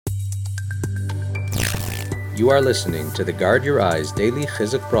You are listening to the Guard Your Eyes Daily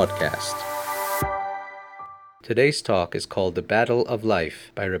Chizuk broadcast. Today's talk is called The Battle of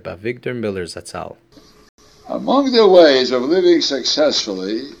Life by Reb Avigdor Miller Zatzal. Among the ways of living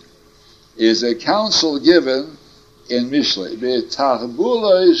successfully is a counsel given in Mishlei.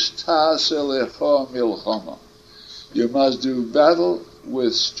 You must do battle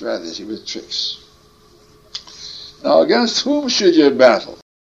with strategy, with tricks. Now, against whom should you battle?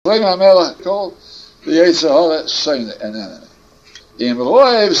 Shlomo HaMelech called the Yetzer Hara an enemy. The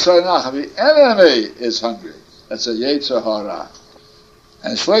enemy is hungry. That's a Yetzer Hara.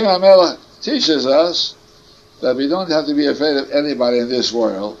 And Shlomo HaMelech teaches us that we don't have to be afraid of anybody in this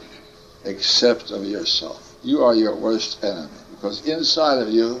world except of yourself. You are your worst enemy, because inside of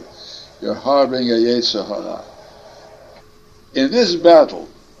you, you're harboring a Yetzer Hara. In this battle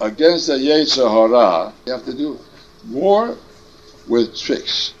against the Yetzer Hara, you have to do war with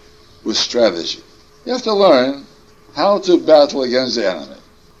tricks, with strategy. You have to learn how to battle against the enemy.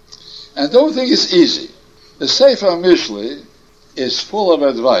 And don't think it's easy. The Sefer Mishlei is full of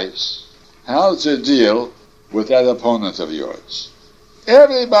advice how to deal with that opponent of yours.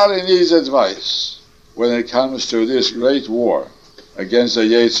 Everybody needs advice when it comes to this great war against the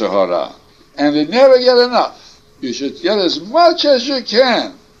Yetzer Hara. And you never get enough. You should get as much as you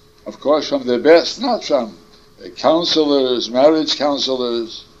can. Of course, from the best, not from counselors, marriage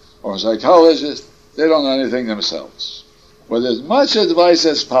counselors, or psychologists. They don't know anything themselves. With as much advice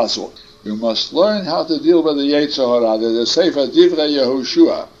as possible, you must learn how to deal with the Yetzer Hara. There's a Sefer Divrei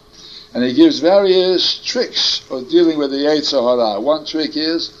Yehoshua, and he gives various tricks for dealing with the Yetzer Hara. One trick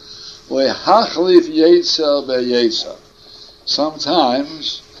is lehachlif yetzer beyetzer.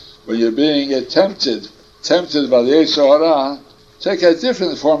 Sometimes, when you're being tempted by the Yetzer Hara, take a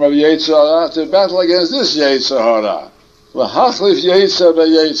different form of Yetzer Hara to battle against this Yetzer Hara. Lehachlif yetzer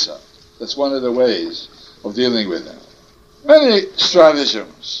beyetzer. That's one of the ways of dealing with them. Many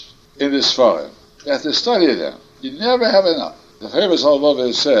stratagems in this forum. You have to study them. You never have enough. The famous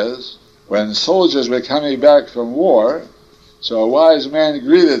Halvavah says, when soldiers were coming back from war, so a wise man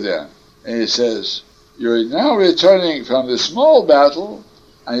greeted them, and he says, you're now returning from the small battle,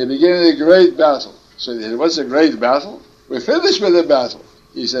 and you're beginning a great battle. So he said, what's a great battle? We're finished with the battle.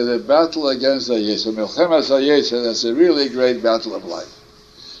 He said, the battle against the Yetzer, Milchemas HaYetzer, that's a really great battle of life.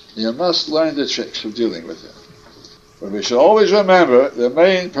 You must learn the tricks of dealing with it. But we should always remember the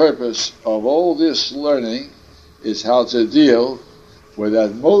main purpose of all this learning is how to deal with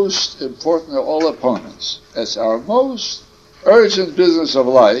that most important of all opponents. That's our most urgent business of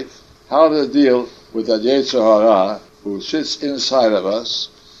life, how to deal with that Yetzer Hara who sits inside of us,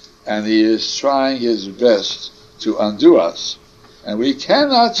 and he is trying his best to undo us. And we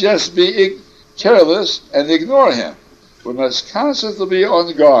cannot just be careless and ignore him. We must constantly be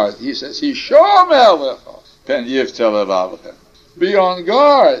on guard. He says, be on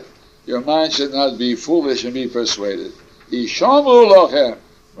guard. Your mind should not be foolish and be persuaded. We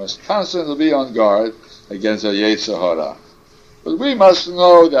must constantly be on guard against the Yetzer Hara. But we must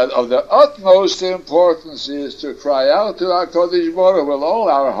know that of the utmost importance is to cry out to our Kodesh Baruch with all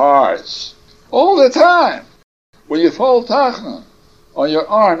our hearts, all the time. When you fall tachna on your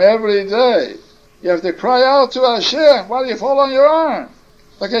arm every day, you have to cry out to Hashem. Why do you fall on your arm?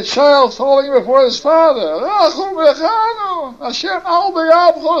 Like a child falling before his father.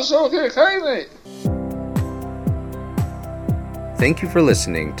 Thank you for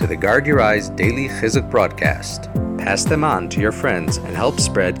listening to the Guard Your Eyes Daily Chizuk broadcast. Pass them on to your friends and help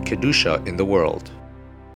spread Kedusha in the world.